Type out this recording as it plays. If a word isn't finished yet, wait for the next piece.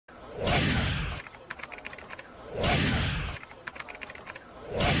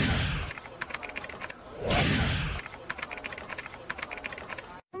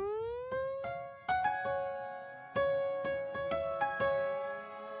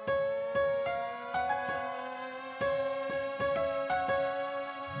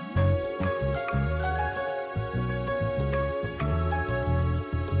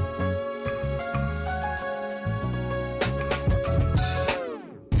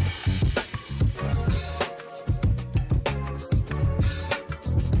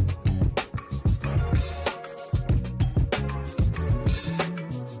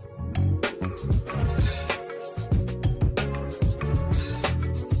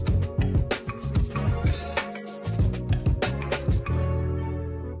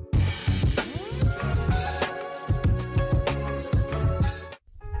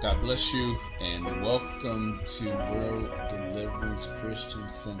bless you, and welcome to World Deliverance Christian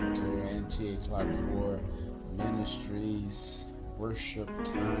Center, Antioch Clark Moore Ministries worship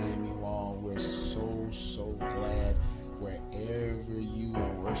time. You all, we're so glad wherever you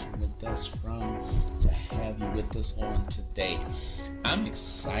are worshiping with us from to have you with us on today. I'm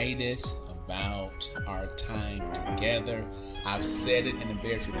excited about our time together. I've said it and it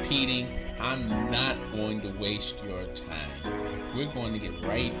bears repeating. I'm not going to waste your time. We're going to get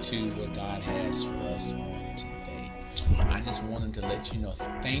right to what God has for us on today. I just wanted to let you know,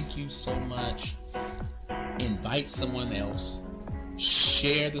 thank you so much. Invite someone else.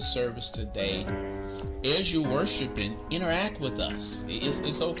 Share the service today. As you're worshiping, interact with us.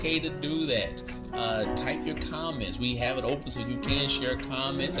 It's okay to do that. Type your comments. We have it open so you can share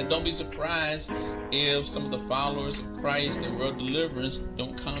comments. And don't be surprised if some of the followers of Christ and World Deliverance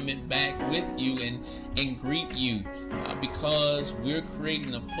don't comment back with you and greet you. Because we're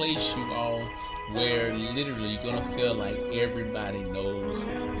creating a place, you all, where literally you're going to feel like everybody knows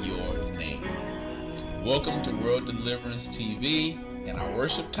your name. Welcome to World Deliverance TV and our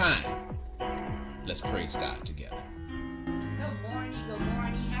worship time. Let's praise God together. Good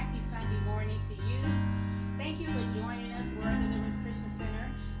morning. Happy Sunday morning to you. Thank you for joining us, World Deliverance Christian Center.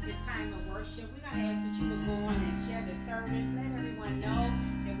 This time of worship, we're going to ask that you would go on and share the service. Let everyone know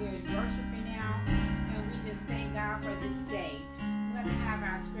that we're worshiping now, and we just thank God for this day. We're going to have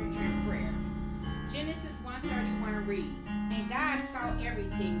our scripture and prayer. Genesis 1:31 reads, "And God saw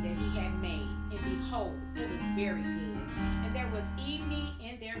everything that he had made, and behold, it was very good. And there was evening,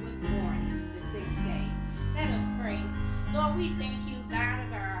 and there was morning, the sixth day." Let us pray. Lord, we thank you, God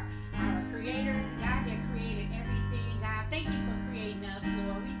of our Creator, God that created everything. God, thank you for creating us,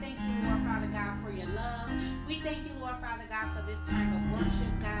 Lord. We thank you, Lord, Father God, for your love. We thank you, Lord, Father God, for this time of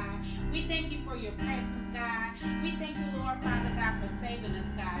worship, God. We thank you for your presence, God. We thank you, Lord, Father God, for saving us,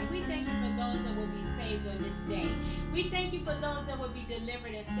 God. And we thank you for those that will be saved on this day. We thank you for those that will be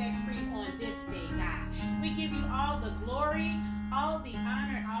delivered and set free on this day, God. We give you all the glory, all the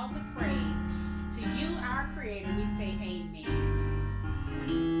honor, and all the praise. To you, our Creator, we say amen.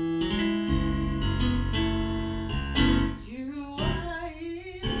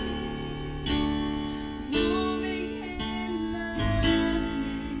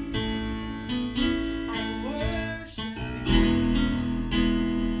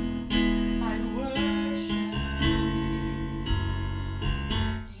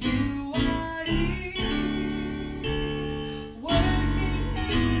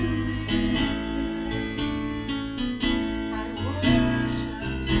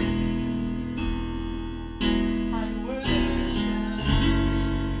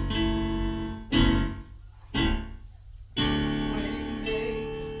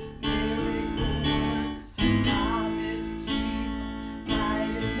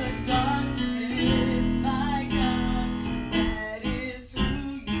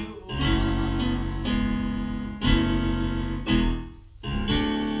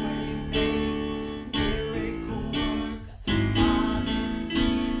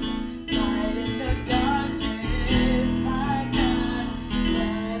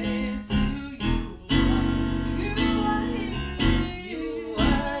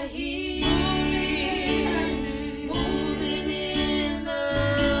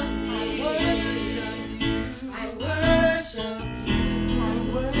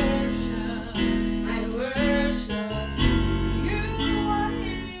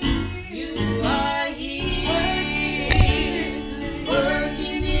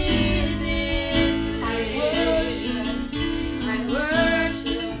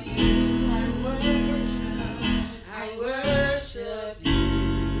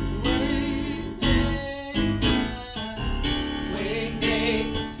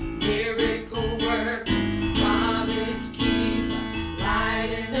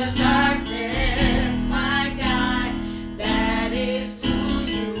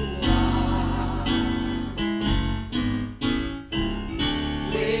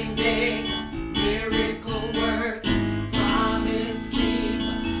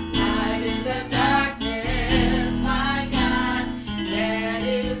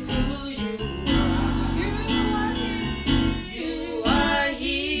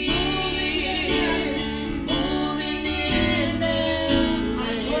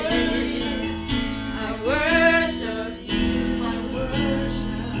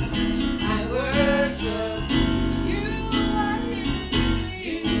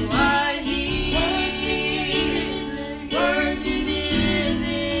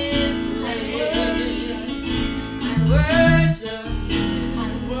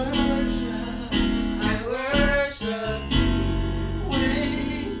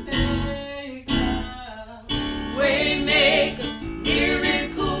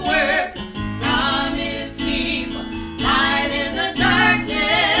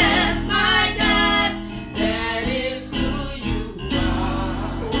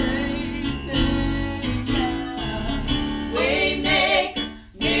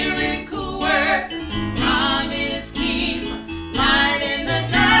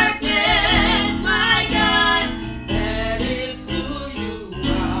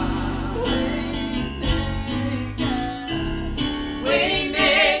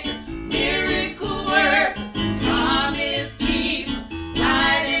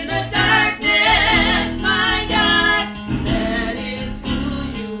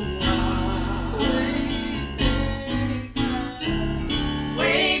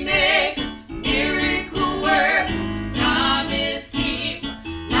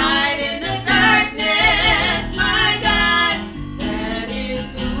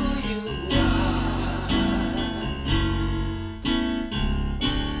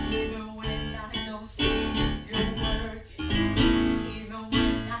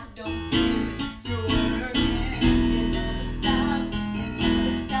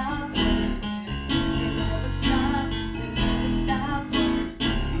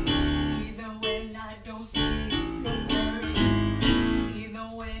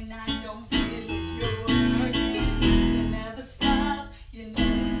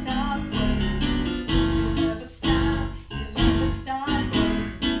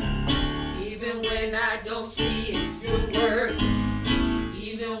 I don't see it, you're working.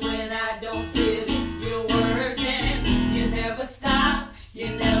 Even when I don't feel it, you're working. You never stop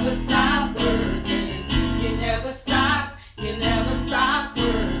working. You never stop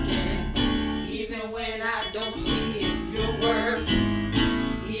working. Even when I don't see it, you're working.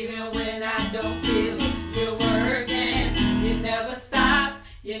 Even when I don't feel it, you're working. You never stop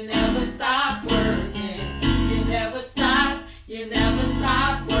working. You never stop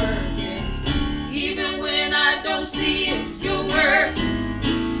working. Even when I don't see it, you're working.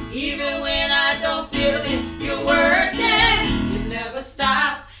 Even when I don't feel it, you're working. You never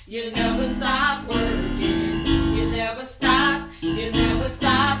stop working. You never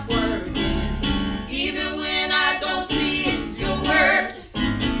stop working. Even when I don't see it, you're working.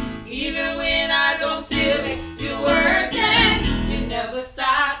 Even when I don't feel it, you're working. You never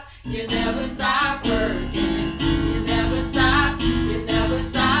stop working. You never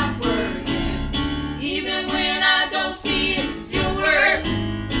stop working. Even when I don't see it, you're working.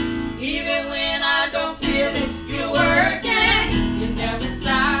 Even when I don't feel it, you're working. You never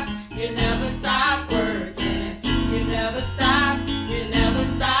stop working. You never stop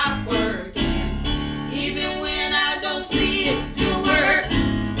working. Even when I don't see it, you're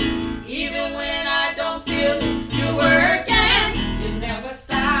working. Even when I don't feel it, you're working. You never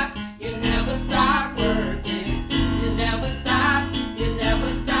stop working. You never stop working. You never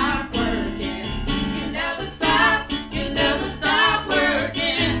stop working. You never stop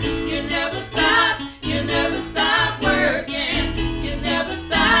working. You never stop working. You never stop working.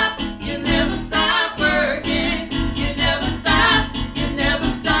 You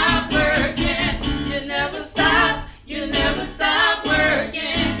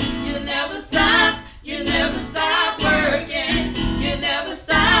never stop working.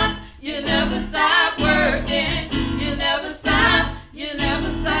 You never stop working. You never stop working. You never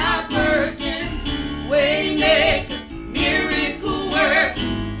stop working. Waymaker, miracle work,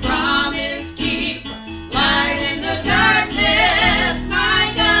 promise keeper, light in the darkness,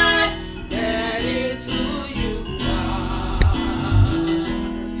 my God, that is who you are.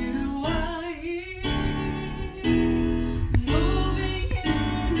 You are here, moving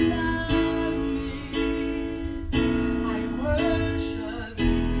in our midst. I worship you.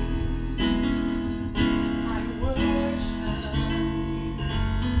 I worship you.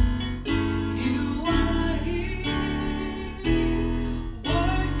 You are here,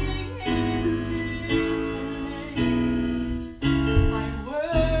 working in this place. I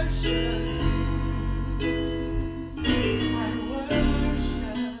worship you. I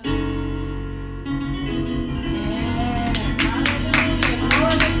worship you. Yes, hallelujah.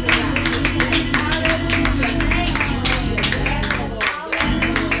 Glory to God. Hallelujah. Thank you, Jesus.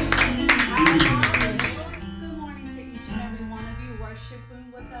 Good morning to each and every one of you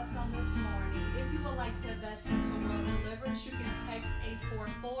worshiping with us on this morning. If you would like to invest into World Deliverance, you can text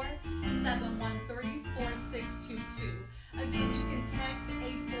 844-713-4622. Again, you can text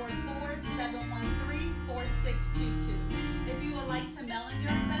 844-713-4622. If you would like to mail in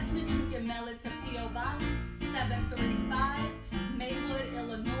your investment, you can mail it to P.O. Box 735, Maywood,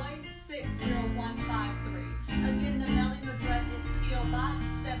 Illinois 60153. Again, the mailing address is P.O. Box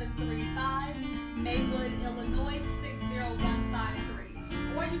 735, Maywood, Illinois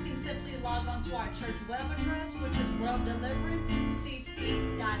 60153. Or you can simply log on to our church web address, which is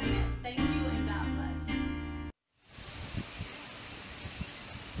worlddeliveranceCC.net. Thank you and God bless.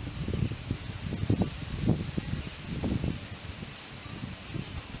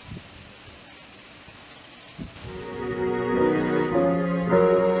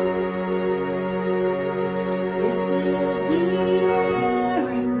 This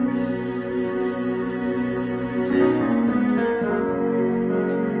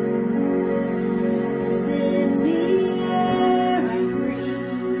is the air I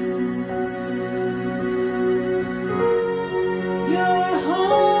breathe.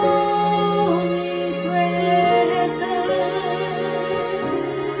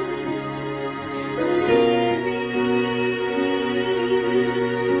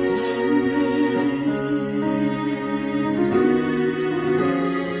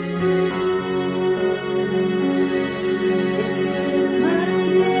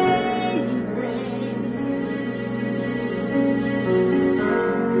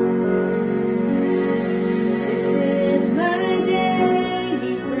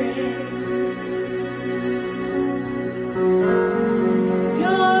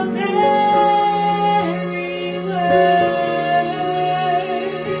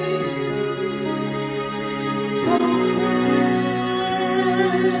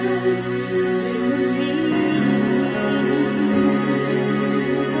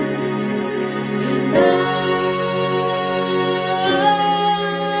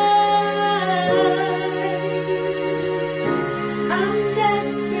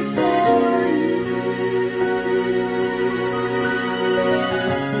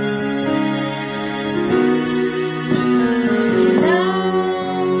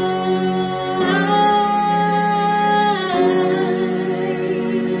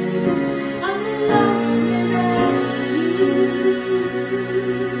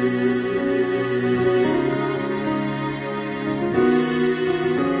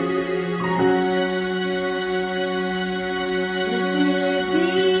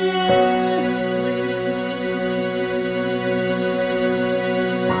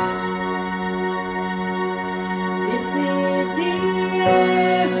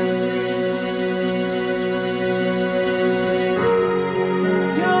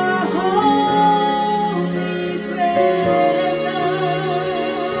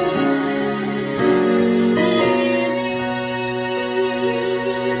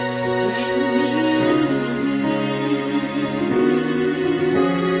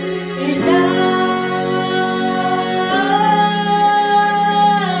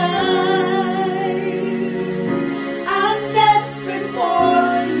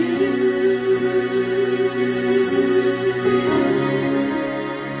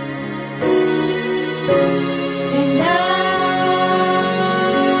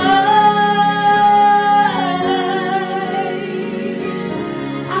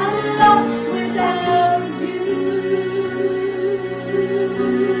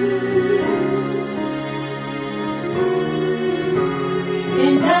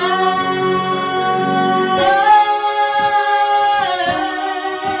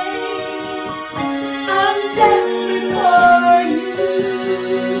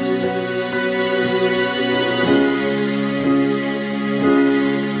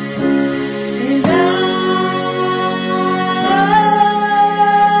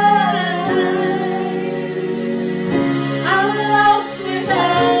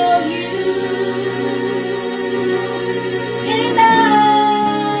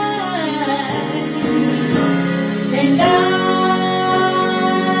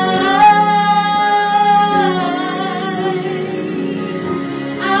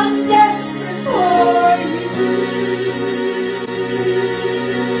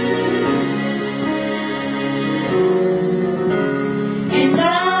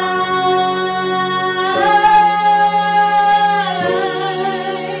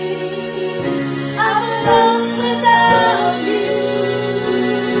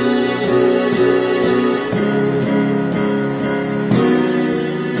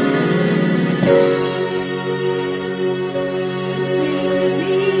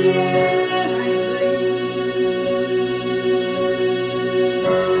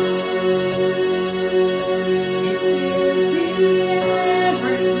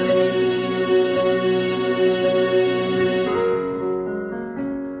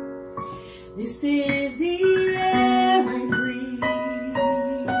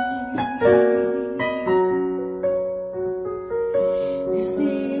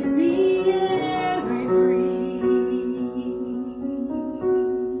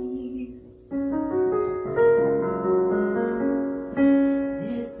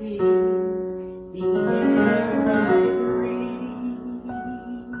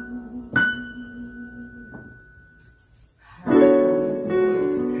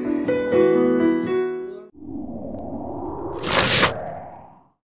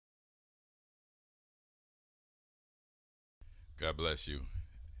 God bless you.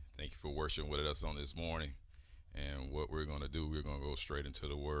 Thank you for worshiping with us on this morning. And what we're going to do, we're going to go straight into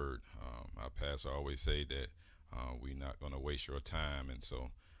the Word. Our pastor always say that we're not going to waste your time. And so,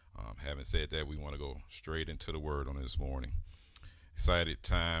 having said that, we want to go straight into the Word on this morning. Excited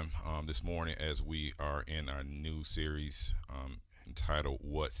time this morning as we are in our new series entitled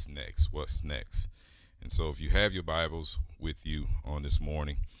What's Next? What's Next? And so if you have your Bibles with you on this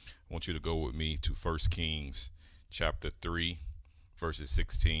morning, I want you to go with me to 1 Kings chapter 3, verses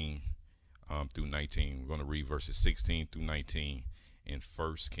 16 through 19. We're going to read verses 16 through 19 in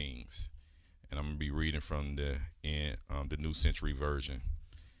 1 Kings. And I'm going to be reading from the New Century Version.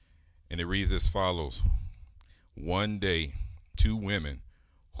 And it reads as follows. One day, two women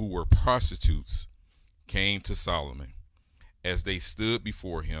who were prostitutes came to Solomon. As they stood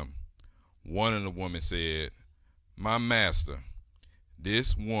before him, one of the women said, "My master,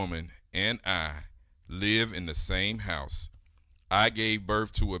 this woman and I live in the same house. I gave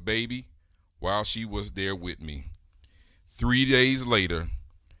birth to a baby while she was there with me. 3 days later,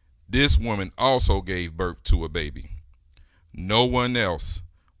 this woman also gave birth to a baby. No one else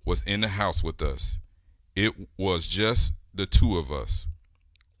was in the house with us. It was just the two of us.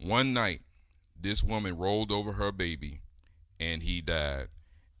 One night, this woman rolled over her baby, and he died.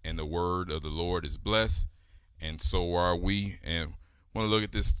 And the word of the Lord is blessed, and so are we." And I want to look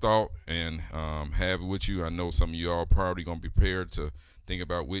at this thought and have it with you. I know some of you all probably going to be prepared to think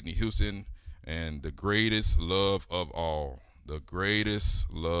about Whitney Houston and the greatest love of all. The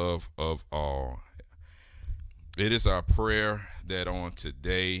greatest love of all. It is our prayer that on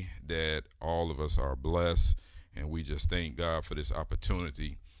today that all of us are blessed, and we just thank God for this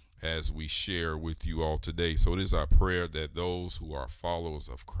opportunity as we share with you all today. So it is our prayer that those who are followers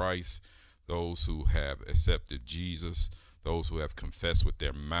of Christ, those who have accepted Jesus, those who have confessed with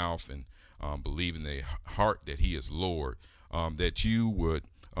their mouth and believe in their heart that he is Lord, that you would,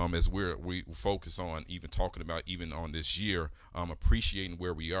 as we focus on even talking about even on this year, appreciating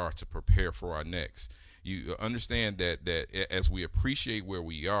where we are to prepare for our next. You understand that as we appreciate where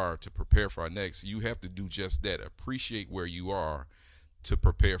we are to prepare for our next, you have to do just that, appreciate where you are to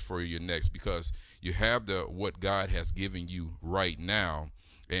prepare for your next, because you have what God has given you right now,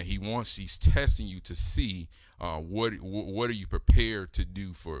 and he's testing you to see what are you prepared to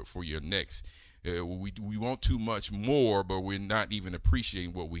do for your next. We want too much more, but we're not even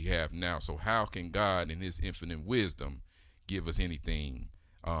appreciating what we have now. So how can God in his infinite wisdom give us anything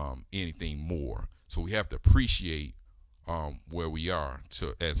more? So we have to appreciate where we are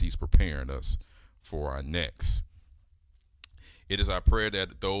as he's preparing us for our next. It is our prayer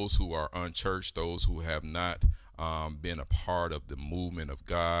that those who are unchurched, those who have not been a part of the movement of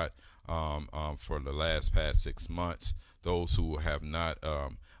God for the past 6 months, those who have not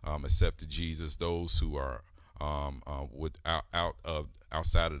accepted Jesus, those who are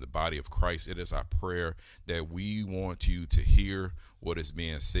outside of the body of Christ, it is our prayer that we want you to hear what is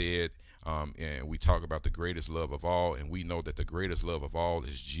being said. And we talk about the greatest love of all, and we know that the greatest love of all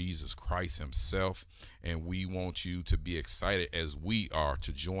is Jesus Christ himself. And we want you to be excited as we are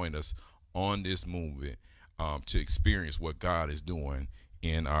to join us on this movement to experience what God is doing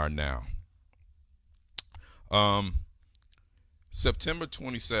in our now. September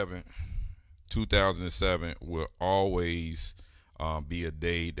 27, 2007 will always be a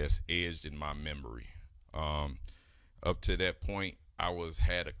day that's edged in my memory. Up to that point, I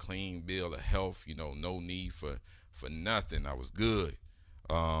had a clean bill of health, no need for nothing. I was good.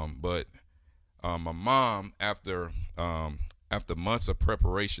 But my mom, after months of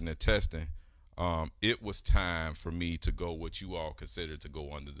preparation and testing, it was time for me to go what you all consider to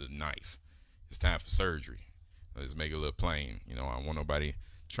go under the knife. It's time for surgery. Let's make it a little plain. I don't want nobody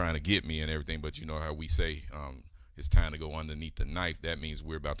trying to get me and everything, but you know how we say it's time to go underneath the knife. That means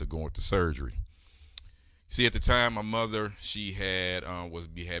we're about to go into surgery. See, at the time, my mother, she had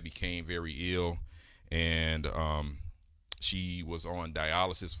became very ill, and she was on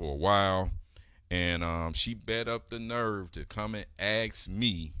dialysis for a while, and she bet up the nerve to come and ask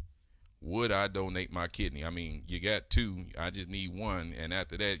me, would I donate my kidney? I mean, you got two, I just need one, and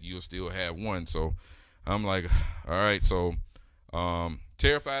after that, you'll still have one. So I'm like, all right, so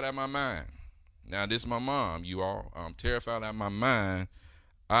terrified out of my mind. Now, this is my mom, you all. I'm terrified out of my mind.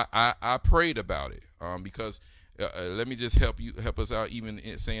 I prayed about it because let me just help us out even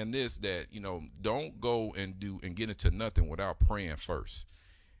in saying this, that don't go and get into nothing without praying first.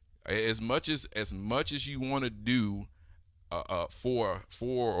 As much as you want to do for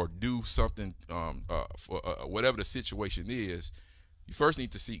or do something for whatever the situation is, you first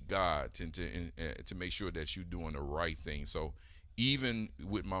need to seek God to make sure that you're doing the right thing. So even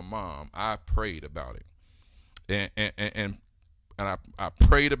with my mom, I prayed about it, and I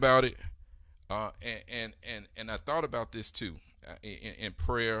prayed about it, and I thought about this too in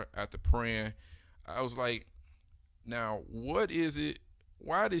prayer. After praying, I was like, now what is it?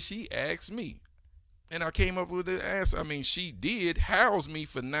 Why did she ask me? And I came up with the answer. I mean, she did house me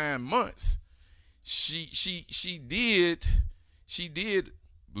for 9 months. She did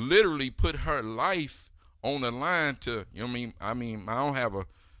literally put her life on the line to, you know what I mean? I mean, I don't have a,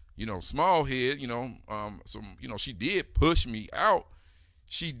 small head, so, she did push me out.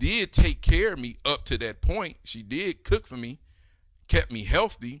 She did take care of me up to that point. She did cook for me, kept me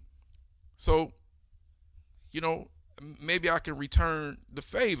healthy. So, maybe I can return the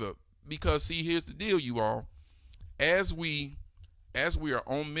favor, because see, here's the deal, you all. As we are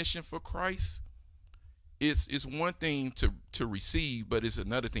on mission for Christ, it's one thing to receive, but it's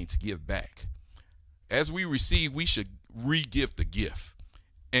another thing to give back. As we receive, we should re-gift the gift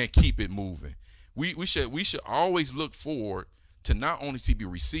and keep it moving. We should always look forward to not only to be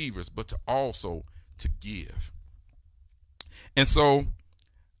receivers, but to also to give. And so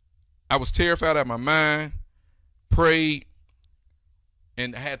I was terrified out of my mind, prayed,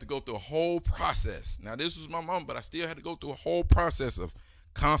 and I had to go through a whole process. Now, this was my mom, but I still had to go through a whole process of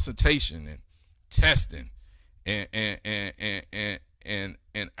consultation and testing and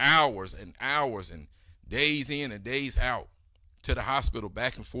hours and hours and days in and days out to the hospital,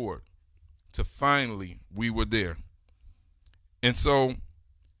 back and forth, to finally we were there. And so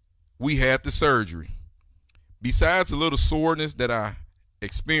we had the surgery. Besides a little soreness that I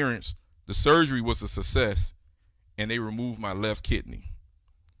experienced, the surgery was a success, and they removed my left kidney.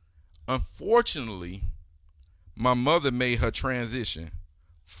 Unfortunately, my mother made her transition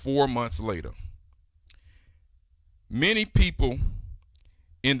 4 months later. Many people,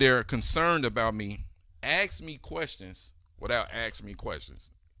 in their concern about me, asked me questions without asking me questions.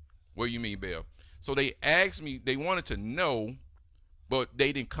 What do you mean, Bill? So they asked me, they wanted to know, but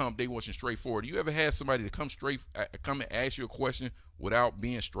they wasn't straightforward. You ever had somebody to come and ask you a question without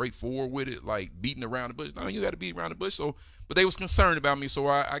being straightforward with it, like beating around the bush? No, you got to beat around the bush. So, but they was concerned about me, so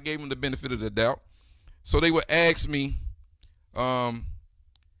I gave them the benefit of the doubt. So they would ask me, without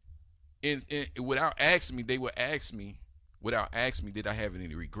asking me, did I have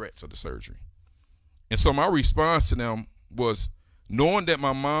any regrets of the surgery? And so my response to them was, knowing that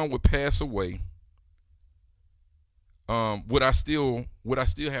my mom would pass away, would I still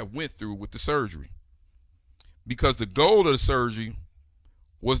have went through with the surgery? Because the goal of the surgery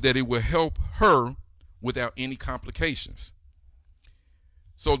was that it would help her without any complications.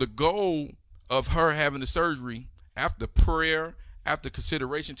 So the goal of her having the surgery, after prayer, after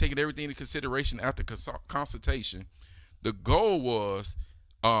consideration, taking everything into consideration after consultation, the goal was,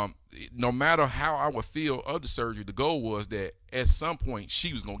 no matter how I would feel of the surgery, the goal was that at some point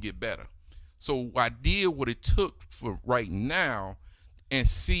she was going to get better. So I did what it took for right now and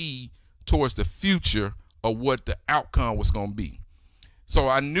see towards the future of what the outcome was going to be. So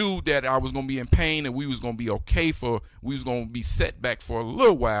I knew that I was going to be in pain and we was going to be okay, we was going to be set back for a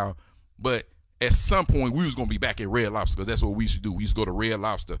little while, but at some point we was going to be back at Red Lobster, because that's what we used to do. We used to go to Red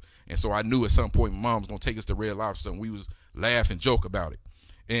Lobster. And so I knew at some point my mom was going to take us to Red Lobster, and we was laugh and joke about it.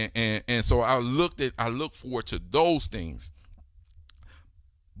 And so I looked forward to those things.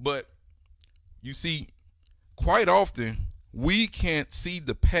 But you see, quite often we can't see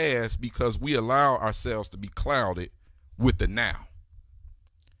the past because we allow ourselves to be clouded with the now.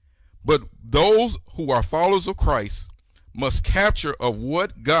 But those who are followers of Christ must capture of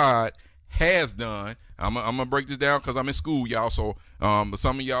what God has done. I'm gonna break this down because I'm in school, y'all. So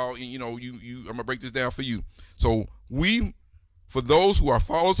some of y'all, I'm gonna break this down for you. So for those who are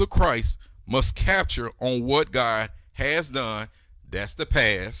followers of Christ, must capture on what God has done. That's the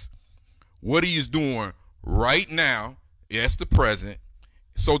past. What he is doing right now, that's the present,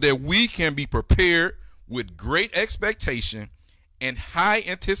 so that we can be prepared with great expectation and high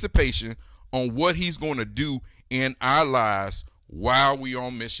anticipation on what he's going to do in our lives while we are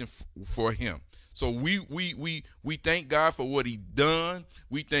on mission for him. So we thank God for what he's done.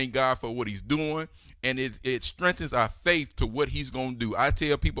 We thank God for what he's doing, and it strengthens our faith to what he's going to do. I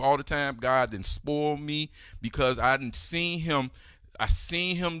tell people all the time, God didn't spoil me because I didn't seen him. I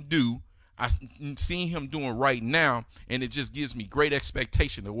seen him doing right now, and it just gives me great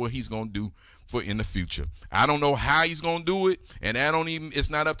expectation of what he's going to do for in the future. I don't know how he's going to do it, and it's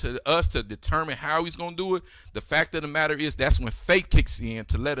not up to us to determine how he's going to do it. The fact of the matter is that's when faith kicks in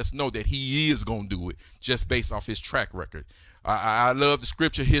to let us know that he is going to do it just based off his track record. I love the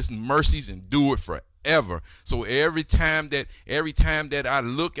scripture, his mercies endure forever. So every time that I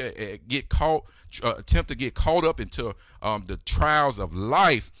look at attempt to get caught up into the trials of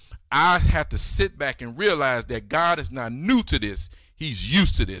life, I have to sit back and realize that God is not new to this. He's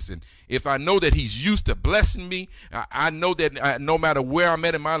used to this. And if I know that he's used to blessing me, I know that no matter where I'm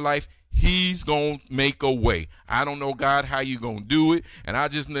at in my life, he's going to make a way. I don't know, God, how you going to do it. And I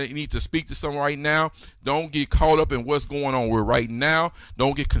just need to speak to someone right now. Don't get caught up in what's going on with right now.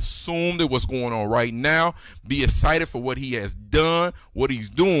 Don't get consumed in what's going on right now. Be excited for what he has done, what he's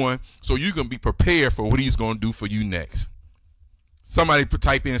doing, so you can be prepared for what he's going to do for you next. Somebody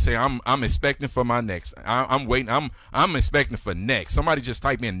type in and say, I'm expecting for my next. I'm waiting. I'm expecting for next. Somebody just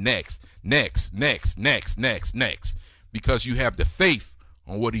type in next, because you have the faith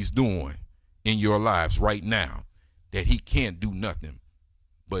on what he's doing in your lives right now, that he can't do nothing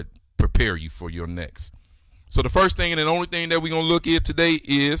but prepare you for your next. So the first thing and the only thing that we're going to look at today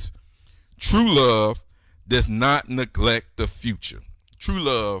is true love does not neglect the future. True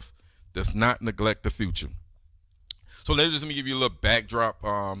love does not neglect the future. So let me give you a little backdrop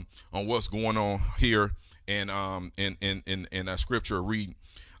on what's going on here in our scripture reading.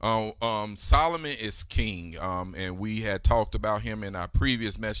 Solomon is king, and we had talked about him in our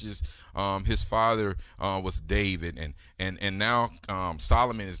previous messages. His father was David, and now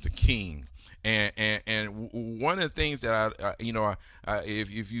Solomon is the king. And one of the things that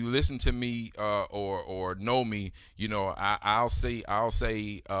if you listen to me or know me, I'll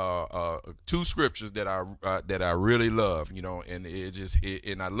say two scriptures that I really love, and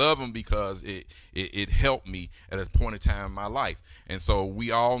and I love them because it helped me at a point in time in my life. And so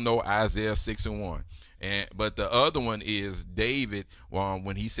we all know Isaiah 6:1. But the other one is David,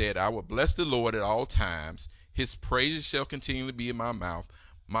 when he said, "I will bless the Lord at all times; his praises shall continually be in my mouth.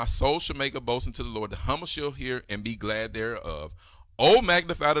 My soul shall make a boast unto the Lord. The humble shall hear and be glad thereof. Oh,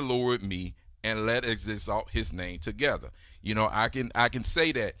 magnify the Lord with me, and let us exalt his name together." I can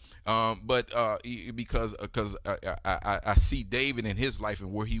say that, because I see David in his life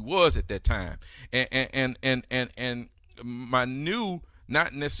and where he was at that time, and my new,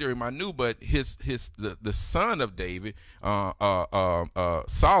 not necessarily my new, but the son of David,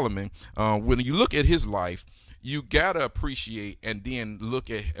 Solomon. When you look at his life, you gotta appreciate and then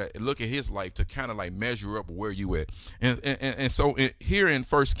look at his life to kind of like measure up where you at. And so here in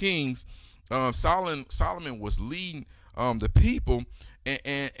First Kings, Solomon was leading the people,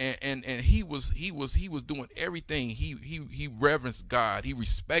 and he was doing everything. He reverenced God, he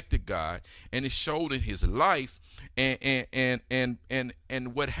respected God, and it showed in his life. And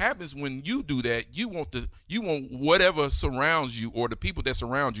what happens when you do that, you want whatever surrounds you, or the people that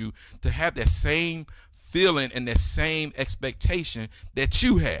surround you, to have that same feeling and that same expectation that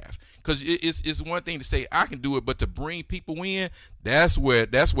you have. Because it's one thing to say I can do it, but to bring people in, that's where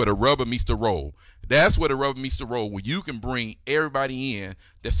the rubber meets the road. That's where the rubber meets the road, where you can bring everybody in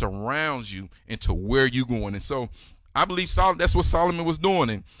that surrounds you into where you're going. And so I believe that's what Solomon was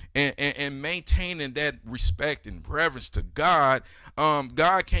doing, and maintaining that respect and reverence to God.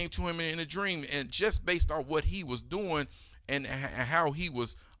 God came to him in a dream, and just based off what he was doing and how he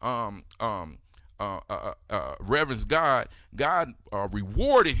was reverence God, God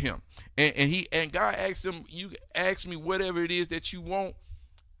rewarded him, and God asked him, "You ask me whatever it is that you want,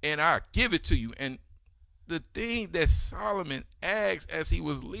 and I give it to you." And the thing that Solomon asked as he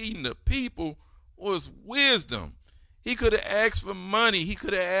was leading the people was wisdom. He could have asked for money. He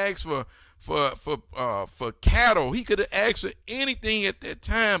could have asked for cattle. He could have asked for anything at that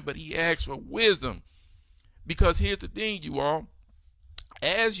time, but he asked for wisdom. Because here's the thing, you all.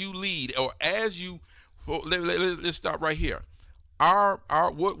 As you lead, or let's stop right here. Our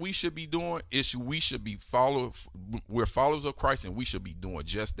what we should be doing is we're followers of Christ, and we should be doing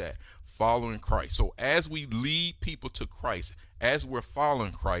just that, following Christ. So as we lead people to Christ, as we're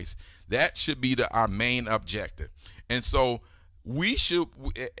following Christ, that should be our main objective. And so we should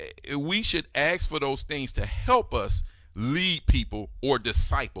ask for those things to help us lead people or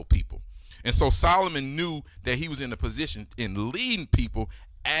disciple people. And so Solomon knew that he was in a position in leading people,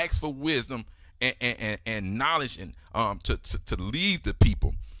 ask for wisdom and knowledge, and to lead the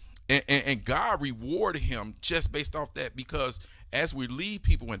people. And God rewarded him just based off that, because as we lead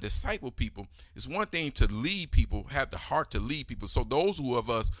people and disciple people, it's one thing to lead people, have the heart to lead people. So those of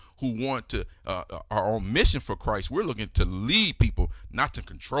us who want to are on mission for Christ, we're looking to lead people, not to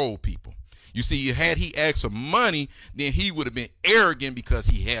control people. You see, had he asked for money, then he would have been arrogant because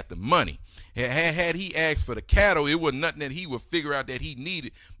he had the money. Had he asked for the cattle, it was nothing that he would figure out that he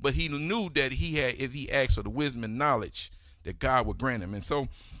needed. But he knew that if he asked for the wisdom and knowledge, that God would grant him. And so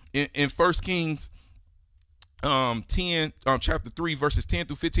in 1 Kings 10, chapter 3, verses 10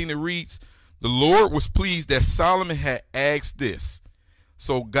 through 15, it reads, "The Lord was pleased that Solomon had asked this.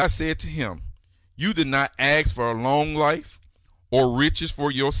 So God said to him, 'You did not ask for a long life or riches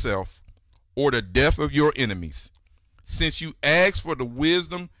for yourself, or the death of your enemies. Since you ask for the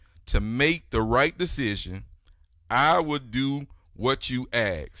wisdom to make the right decision, I will do what you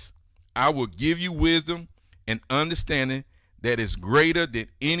ask. I will give you wisdom and understanding that is greater than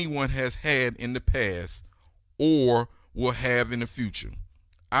anyone has had in the past or will have in the future.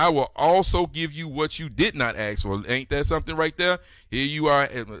 I will also give you what you did not ask for. Ain't that something right there? Here you are.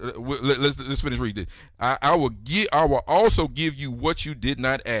 Let's finish reading this. I will also give you what you did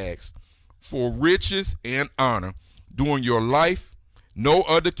not ask for riches and honor. During your life, no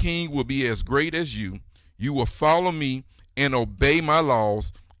other king will be as great as you. You will follow me and obey my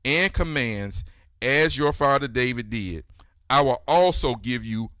laws and commands as your father David did. I will also give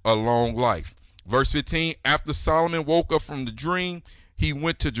you a long life. Verse 15, after Solomon woke up from the dream, he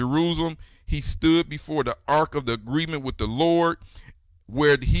went to Jerusalem. He stood before the ark of the agreement with the Lord,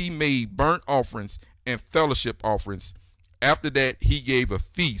 where he made burnt offerings and fellowship offerings. After that, he gave a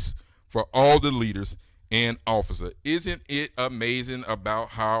feast for all the leaders and officers. Isn't it amazing about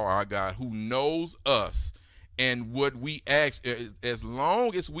how our God, who knows us and what we ask, as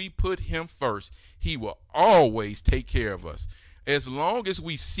long as we put him first, he will always take care of us. As long as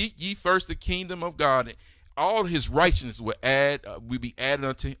we seek ye first the kingdom of God, all his righteousness will be added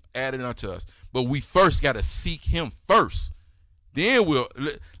unto us. But we first got to seek him first. Then we'll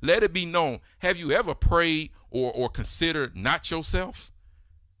let it be known. Have you ever prayed or considered not yourself?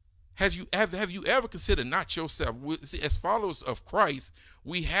 Have you ever considered not yourself? As followers of Christ,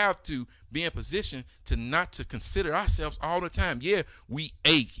 we have to be in position to not to consider ourselves all the time. Yeah, we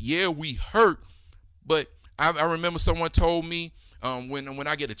ache. Yeah, we hurt. But I remember someone told me when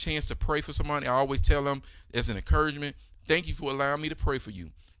I get a chance to pray for somebody, I always tell them as an encouragement, thank you for allowing me to pray for you.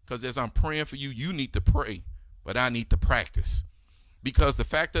 Because as I'm praying for you, you need to pray, but I need to practice. Because the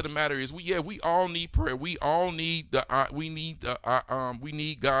fact of the matter is, we all need prayer. We all need we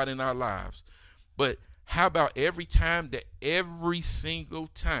need God in our lives. But how about every single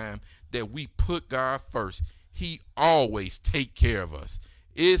time that we put God first, he always take care of us.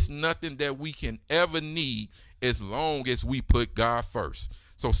 It's nothing that we can ever need as long as we put God first.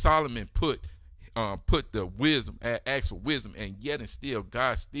 So Solomon put the wisdom, asked for wisdom, and yet and still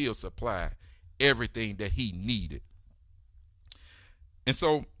God still supplied everything that he needed. And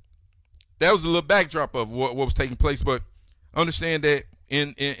so that was a little backdrop of what was taking place. But understand that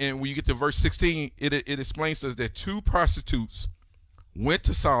in when you get to verse 16, it explains to us that two prostitutes went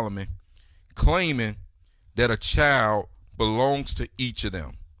to Solomon claiming that a child belongs to each of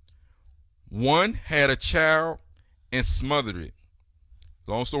them. One had a child and smothered it.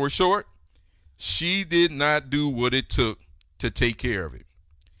 Long story short, she did not do what it took to take care of it.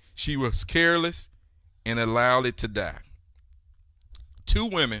 She was careless and allowed it to die. Two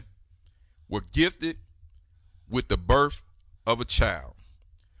women were gifted with the birth of a child,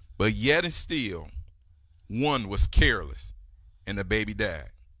 but yet and still, one was careless and the baby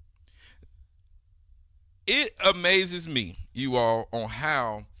died. It amazes me, you all, on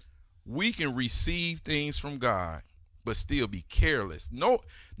how we can receive things from God but still be careless.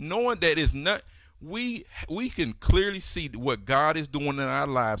 Knowing that it's not, we can clearly see what God is doing in our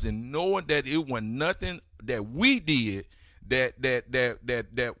lives, and knowing that it was nothing that we did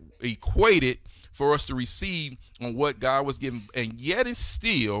that equated for us to receive on what God was giving, and yet and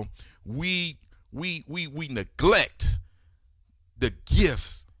still we neglect the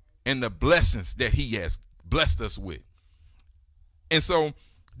gifts and the blessings that he has blessed us with. And so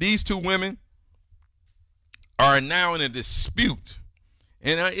these two women are now in a dispute.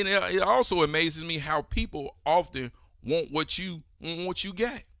 And it also amazes me how people often want what you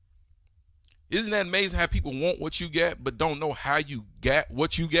got. Isn't that amazing how people want what you got but don't know how you got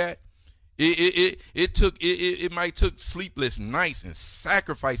what you got? It might took sleepless nights and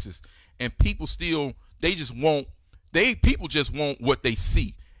sacrifices, and people just want what they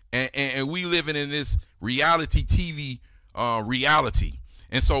see. And we living in this reality TV reality.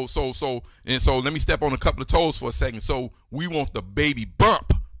 And so let me step on a couple of toes for a second. So we want the baby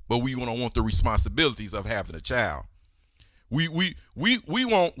bump, but we don't want the responsibilities of having a child. We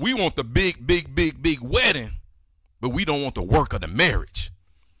want the big wedding, but we don't want the work of the marriage.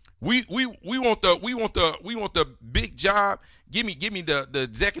 We want the big job. Give me the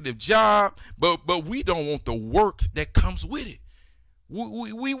executive job, but we don't want the work that comes with it.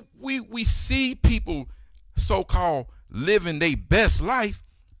 We see people so-called living their best life,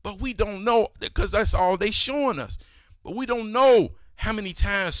 but we don't know, because that's all they showing us. But we don't know how many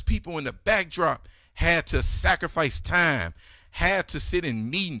times people in the backdrop had to sacrifice time, had to sit in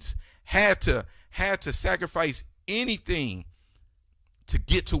meetings, had to sacrifice anything to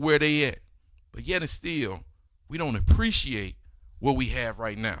get to where they at. But yet and still, we don't appreciate what we have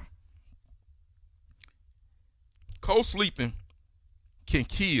right now. Co-sleeping can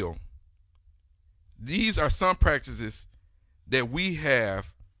kill. These are some practices that we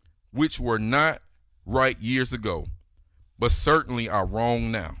have which were not right years ago, but certainly are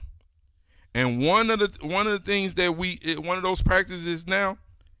wrong now. And one of the things that one of those practices now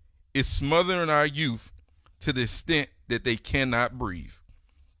is smothering our youth to the extent that they cannot breathe.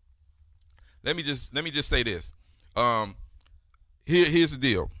 Let me just say this. Here's the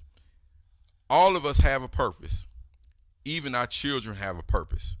deal. All of us have a purpose. Even our children have a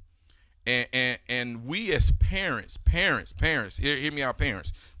purpose. And we as parents, hear me out,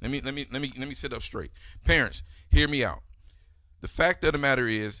 parents. Let me sit up straight. Parents, hear me out. The fact of the matter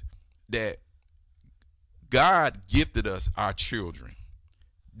is that God gifted us our children.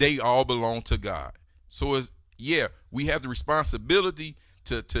 They all belong to God. So we have the responsibility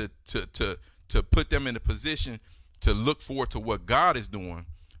to put them in a position to look forward to what God is doing,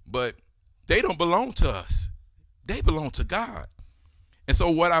 but they don't belong to us. They belong to God. And so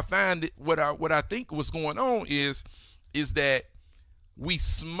what I find, what I think what's going on is that we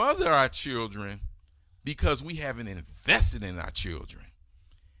smother our children because we haven't invested in our children.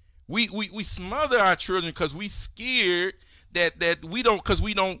 We smother our children because we scared that we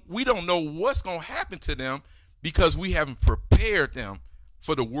don't know what's going to happen to them because we haven't prepared them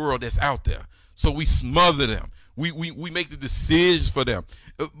for the world that's out there. So we smother them. We make the decisions for them.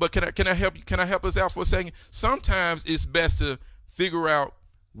 But can I help us out for a second? Sometimes it's best to figure out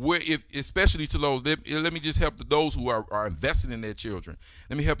where, especially to those, let me just help those who are invested in their children.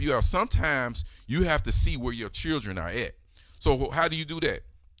 Let me help you out. Sometimes you have to see where your children are at. So how do you do that?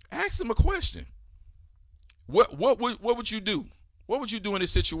 Ask them a question. What would you do? What would you do in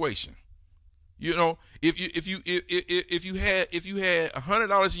this situation? You know, if you had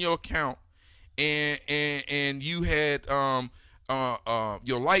 $100 in your account and you had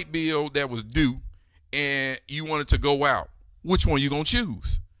your light bill that was due and you wanted to go out, which one you gonna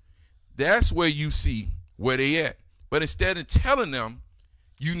choose? That's where you see where they at. But instead of telling them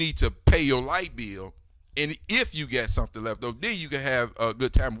you need to pay your light bill, and if you get something left over, then you can have a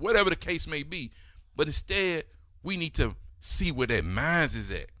good time, whatever the case may be. But instead, we need to see where their minds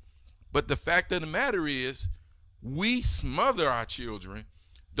is at. But the fact of the matter is, we smother our children,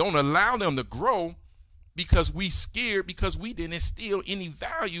 don't allow them to grow because we scared, because we didn't instill any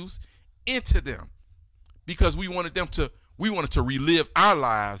values into them, because we wanted to relive our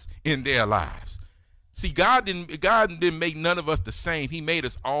lives in their lives. See, God didn't make none of us the same. He made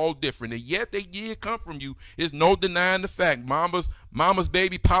us all different, and yet they did come from you. There's no denying the fact. Mama's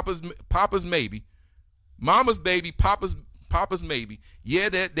baby, Papa's maybe. Mama's baby, Papa's maybe. Yeah,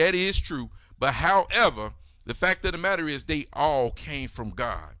 that is true. But however, the fact of the matter is they all came from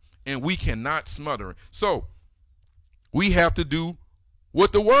God, and we cannot smother it. So we have to do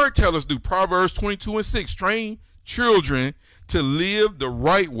what the word tells us to do. Proverbs 22:6, train children to live the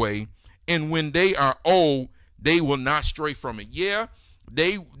right way, and when they are old, they will not stray from it. Yeah,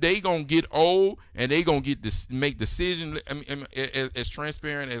 they gonna get old, and they gonna make decisions. I mean, as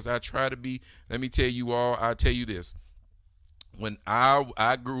transparent as I try to be, let me tell you all, I'll tell you this. When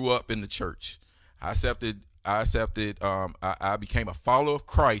I grew up in the church, I became a follower of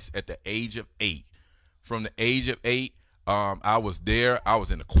Christ at the age of 8. From the age of 8, I was there. I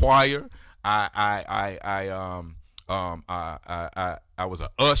was in the choir. I was an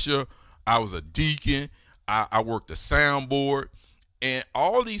usher. I was a deacon. I worked the soundboard, and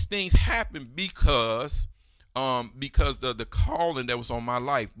all these things happened because the calling that was on my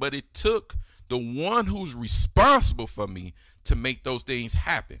life. But it took the one who's responsible for me to make those things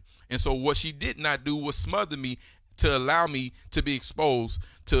happen. And so what she did not do was smother me to allow me to be exposed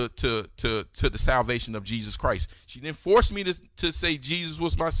to the salvation of Jesus Christ. She didn't force me to say Jesus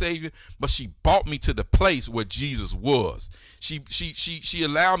was my Savior, but she brought me to the place where Jesus was. She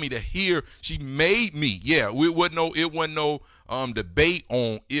allowed me to hear. She made me. Yeah, it wasn't no debate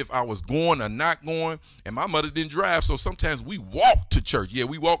on if I was going or not going. And my mother didn't drive, so sometimes we walked to church. Yeah,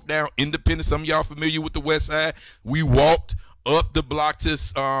 we walked down Independence. Some of y'all familiar with the West Side. We walked up the block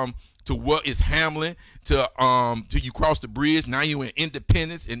to what is Hamlin, till you cross the bridge. Now you in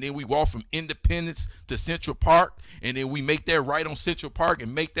Independence, and then we walk from Independence to Central Park, and then we make that right on Central Park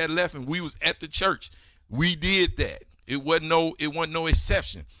and make that left, and we was at the church. We did that. It wasn't no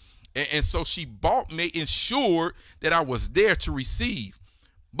exception. And so she bought me, ensured that I was there to receive.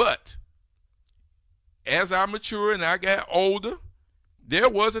 But as I matured and I got older, there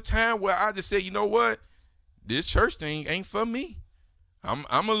was a time where I just said, you know what? This church thing ain't for me. I'm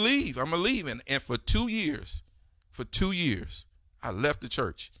gonna leave. And for 2 years, I left the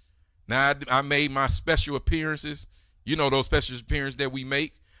church. Now I made my special appearances, You know those special appearances that we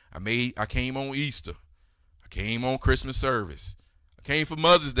make? I came on Easter. I came on Christmas service. I came for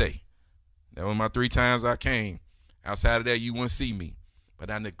Mother's Day. That was my 3 times I came. Outside of that, you wouldn't see me. But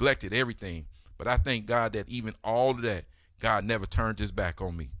I neglected everything. But I thank God that even all of that, God never turned his back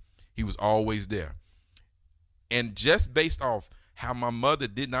on me. He was always there. And just based off how my mother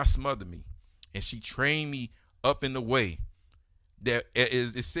did not smother me, and she trained me up in the way that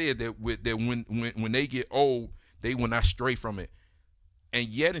it said that when they get old, they will not stray from it. And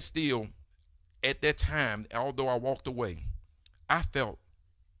yet and still, at that time, although I walked away, I felt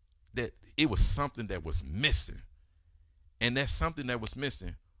that it was something that was missing. And that something that was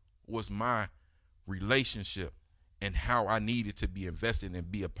missing was my relationship and how I needed to be invested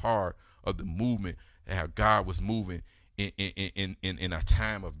and be a part of the movement and how God was moving in a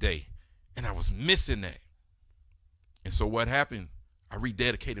time of day. And I was missing that. And so what happened? I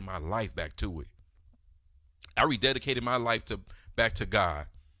rededicated my life back to it. I rededicated my life back to God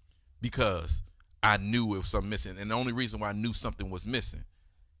because I knew it was something missing. And the only reason why I knew something was missing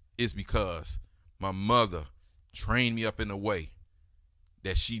is because my mother trained me up in a way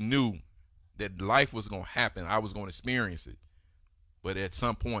that she knew that life was going to happen. I was going to experience it. But at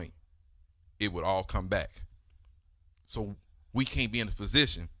some point, it would all come back. So we can't be in a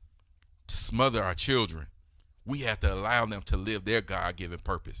position to smother our children. We have to allow them to live their God-given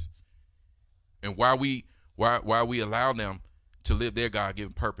purpose. And while we allow them to live their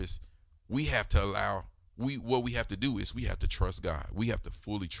God-given purpose, we have to allow, what we have to do is we have to trust God. We have to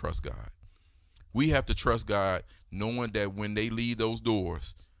fully trust God. We have to trust God, knowing that when they leave those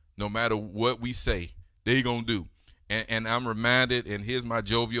doors, no matter what we say, they gonna do. And I'm reminded, and here's my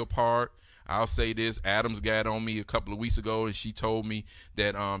jovial part. I'll say this. Adams got on me a couple of weeks ago, and she told me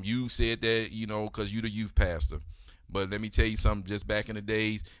that you said that, because you the youth pastor. But let me tell you something. Just back in the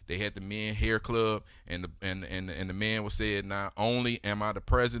days, they had the men hair club, and the man was said, not only am I the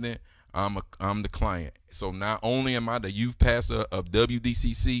president, I'm the client. So not only am I the youth pastor of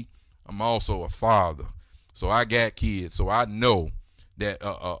WDCC, I'm also a father. So I got kids. So I know that.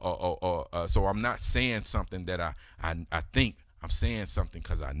 So I'm not saying something that I think. I'm saying something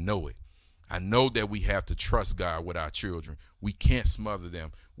because I know it. I know that we have to trust God with our children. We can't smother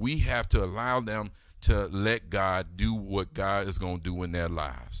them. We have to allow them to let God do what God is going to do in their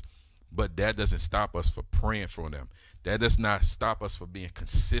lives. But that doesn't stop us from praying for them. That does not stop us from being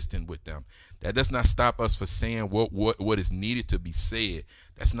consistent with them. That does not stop us from saying what is needed to be said.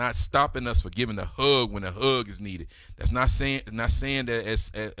 That's not stopping us from giving a hug when a hug is needed. That's not saying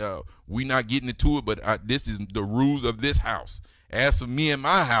that we're not getting into it, but this is the rules of this house. As for me and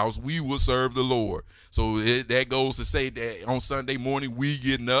my house, we will serve the Lord. So that goes to say that on Sunday morning, we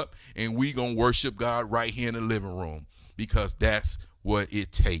getting up and we going to worship God right here in the living room, because that's what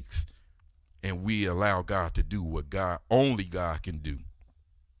it takes. And we allow God to do what only God can do.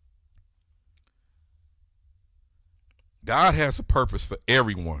 God has a purpose for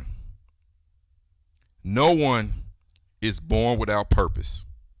everyone. No one is born without purpose.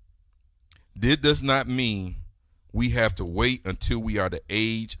 This does not mean we have to wait until we are the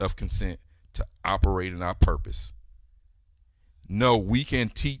age of consent to operate in our purpose. No, we can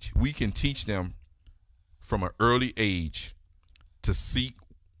teach them from an early age to seek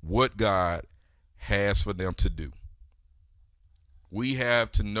what God has for them to do. We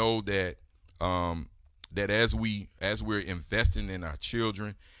have to know that that as we're investing in our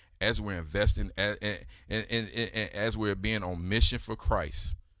children, as we're investing as we're being on mission for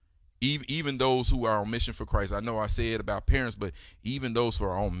Christ, even those who are on mission for Christ. I know I said about parents, but even those who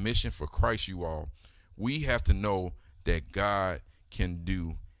are on mission for Christ, you all, we have to know that God can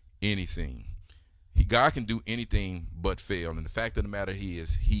do anything. God can do anything but fail. And the fact of the matter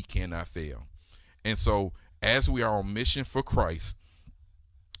is, he cannot fail. And so as we are on mission for Christ,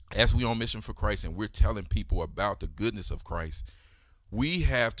 and we're telling people about the goodness of Christ, we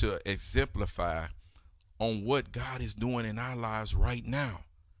have to exemplify on what God is doing in our lives right now.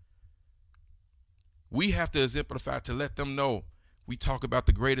 We have to exemplify to let them know we talk about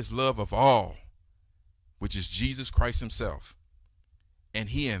the greatest love of all, which is Jesus Christ himself. And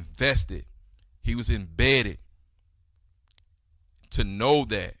he invested, he was embedded to know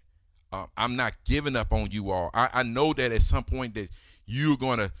that I'm not giving up on you all. I know that at some point that you're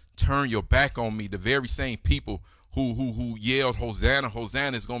going to turn your back on me. The very same people who yelled, Hosanna,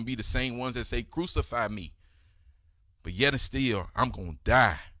 Hosanna, is going to be the same ones that say, crucify me. But yet and still, I'm going to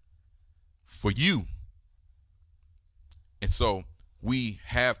die for you. And so we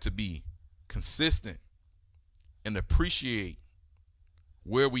have to be consistent and appreciate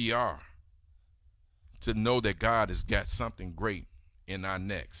where we are to know that God has got something great in our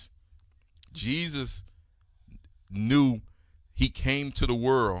necks. Jesus knew he came to the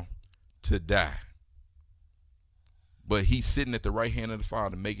world to die. But he's sitting at the right hand of the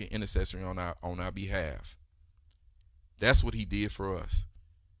Father making intercession on our behalf. That's what he did for us.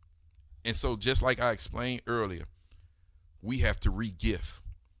 And so just like I explained earlier, we have to re-gift.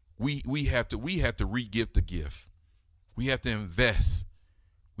 We have to re-gift the gift. We have to invest.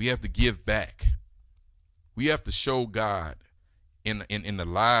 We have to give back. We have to show God in the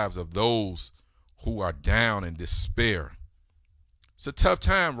lives of those who are down in despair. It's a tough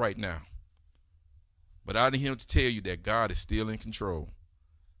time right now. But I need him to tell you that God is still in control.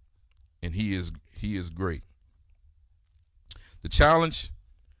 And he is great. The challenge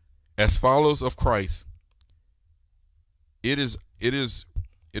as followers of Christ, it is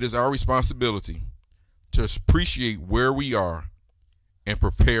our responsibility to appreciate where we are and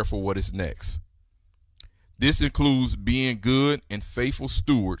prepare for what is next. This includes being good and faithful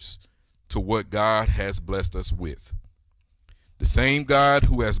stewards to what God has blessed us with. The same God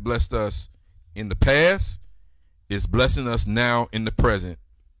who has blessed us in the past is blessing us now in the present,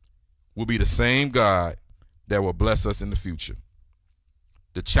 will be the same God that will bless us in the future.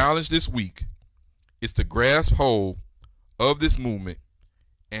 The challenge this week is to grasp hold of this movement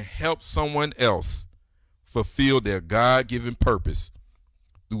and help someone else fulfill their God-given purpose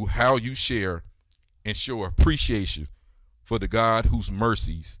through how you share and show appreciation for the God whose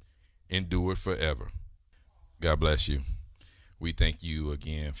mercies endure forever. God bless you. We thank you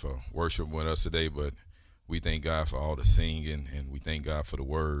again for worshiping with us today, but we thank God for all the singing and we thank God for the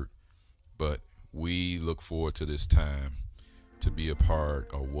word. But we look forward to this time to be a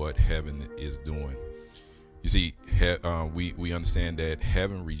part of what heaven is doing. You see, we understand that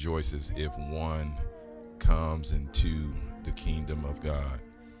heaven rejoices if one comes into the kingdom of God.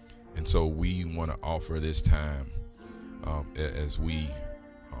 And so we want to offer this time as we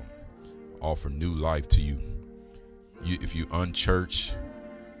offer new life to you. If you unchurched,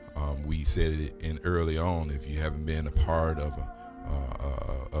 we said it in early on, if you haven't been a part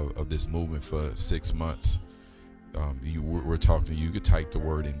of this movement for 6 months, we're talking to you. You could type the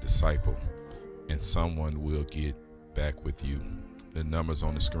word in disciple and someone will get back with you. The numbers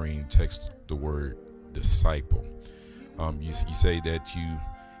on the screen, text the word disciple. You say that you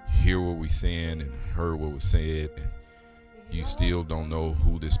hear what we're saying and heard what was said, and you still don't know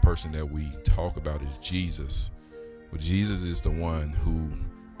who this person that we talk about is Jesus. Well, Jesus is the one who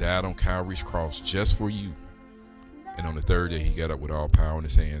died on Calvary's cross just for you. And on the third day, he got up with all power in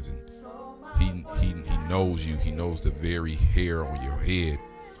his hands, and he knows you. He knows the very hair on your head.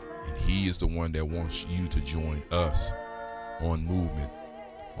 And he is the one that wants you to join us on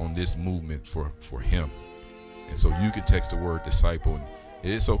this movement for him. And so you can text the word disciple.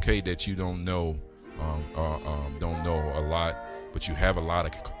 And it's okay that you don't know a lot, but you have a lot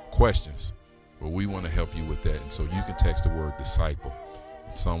of questions. But we want to help you with that. And so you can text the word disciple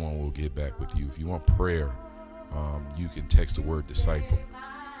and someone will get back with you. If you want prayer, you can text the word disciple.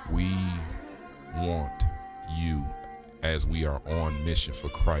 We want you as we are on mission for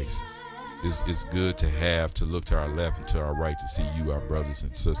Christ. It's good to look to our left and to our right to see you, our brothers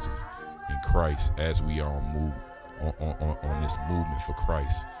and sisters in Christ, as we are on this movement for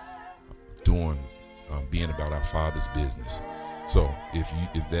Christ, being about our Father's business. So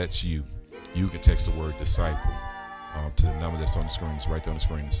if that's you, you can text the word disciple to the number that's on the screen. It's right there on the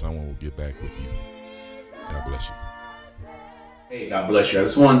screen, and someone will get back with you. God bless you. Hey, God bless you. I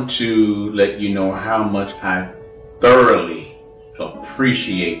just want to let you know how much I thoroughly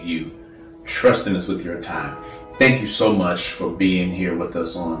appreciate you trusting us with your time. Thank you so much for being here with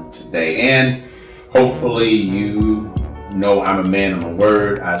us on today. And hopefully you know I'm a man of my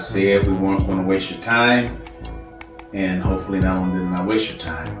word. I said we weren't going to waste your time. And hopefully not only did not waste your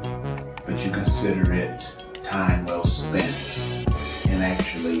time, but you consider it time well spent. And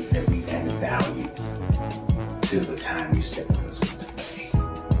actually that we added value to the time you spent with us today.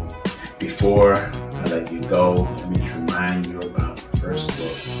 Before I let you go, let me just remind you about the first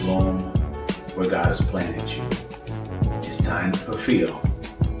book, Bloom, where God has planted you. It's time to fulfill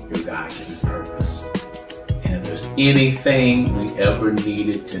your God-given purpose. And if there's anything we ever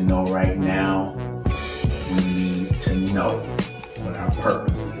needed to know right now, we need to know what our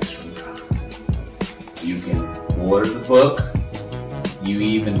purpose is from God. You can order the book. You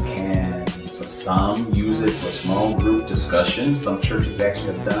even can, for some, use it for small group discussions. Some churches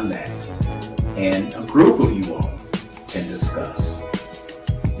actually have done that. And a group of you all can discuss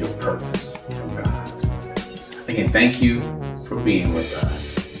your purpose from God. Again, thank you for being with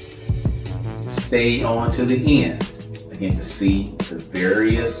us. Stay on to the end, again, to see the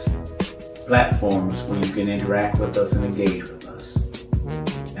various platforms where you can interact with us and engage with us.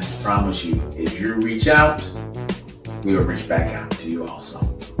 And I promise you, if you reach out, we will reach back out to you also.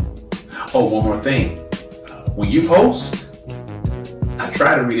 Oh, one more thing. When you post, I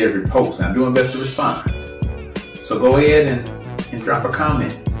try to read every post, and I'm doing best to respond. So go ahead and drop a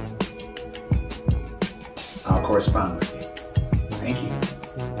comment. I'll correspond with you. Thank you.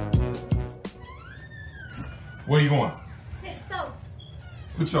 Where you going?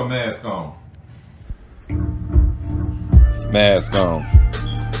 Put your mask on. Mask on.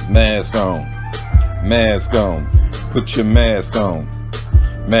 Mask on. Mask on. Put your mask on.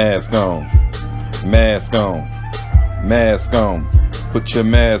 Mask on. Mask on. Mask on. Put your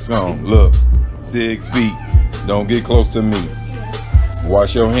mask on. Look, 6 feet. Don't get close to me.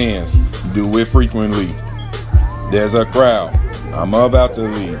 Wash your hands. Do it frequently. There's a crowd. I'm about to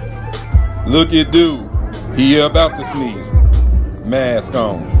leave. Look at dude. He about to sneeze. Mask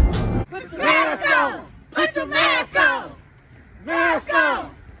on. Put your mask on. Put your mask on. Mask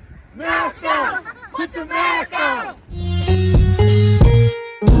on. Mask on. Put your mask on.